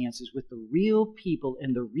circumstances with the real people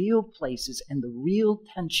and the real places and the real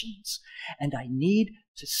tensions, and I need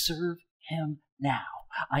to serve Him now.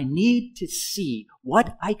 I need to see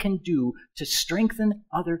what I can do to strengthen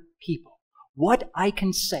other people, what I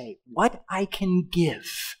can say, what I can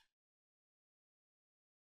give.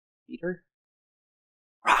 Peter,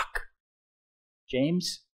 rock.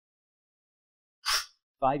 James,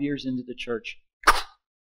 5 years into the church,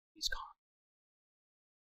 he's gone.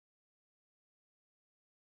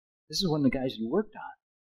 This is one of the guys you worked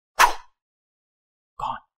on.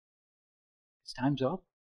 Gone. His time's up.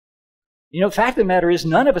 You know, the fact of the matter is,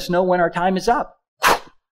 none of us know when our time is up.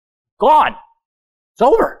 Gone. It's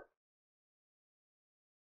over.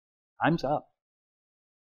 Time's up.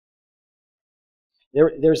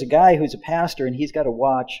 There's a guy who's a pastor, and he's got a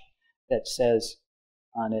watch that says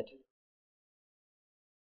on it,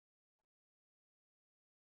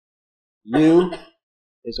 "You,"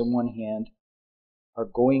 is on one hand, "are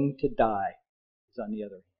going to die," is on the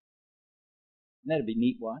other hand. Wouldn't that be a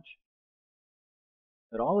neat watch?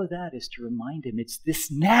 But all of that is to remind him it's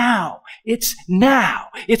this now. It's now.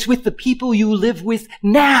 It's with the people you live with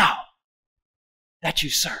now that you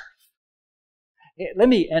serve. Let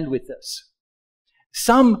me end with this.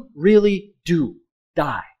 Some really do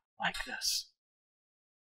die like this.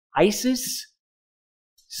 ISIS,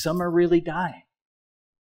 some are really dying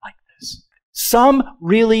like this. Some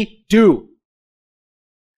really do.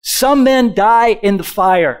 Some men die in the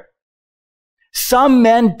fire. Some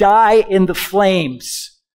men die in the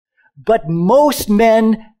flames. But most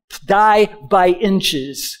men die by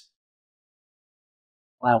inches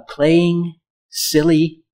while playing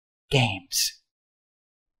silly games.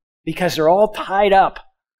 Because they're all tied up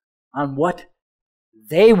on what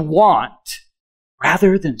they want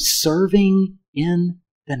rather than serving in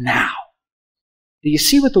the now. Do you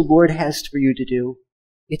see what the Lord has for you to do?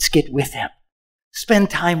 It's get with Him. Spend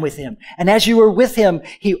time with Him. And as you are with Him,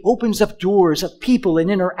 He opens up doors of people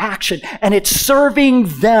and interaction, and it's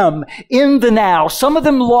serving them in the now. Some of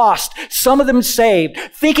them lost, some of them saved.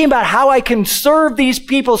 Thinking about how I can serve these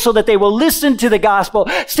people so that they will listen to the gospel.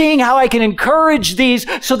 Seeing how I can encourage these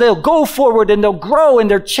so they'll go forward and they'll grow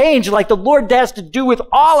and they'll change like the Lord has to do with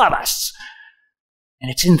all of us.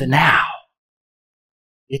 And it's in the now.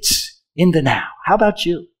 It's in the now. How about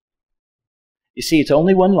you? You see, it's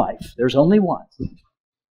only one life. There's only one.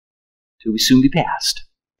 Till we soon be past.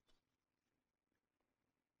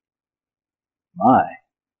 My.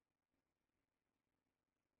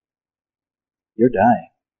 You're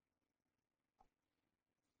dying.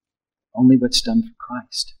 Only what's done for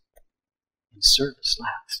Christ in service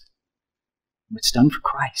lasts. What's done for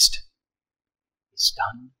Christ is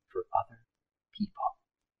done for other people.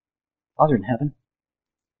 Father in heaven,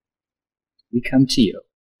 we come to you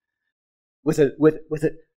with a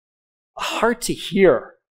heart to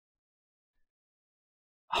hear.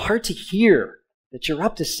 A heart to hear that you're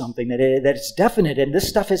up to something, that it's definite, and this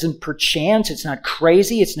stuff isn't perchance, it's not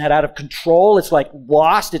crazy, it's not out of control, it's like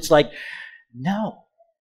lost, it's like, no.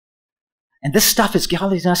 And this stuff is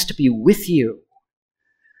calling us to be with you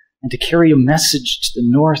and to carry a message to the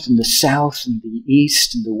north and the south and the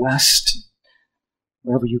east and the west,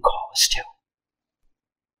 wherever you call us to.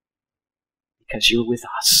 Because you're with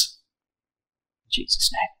us. In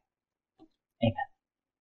Jesus' name, amen.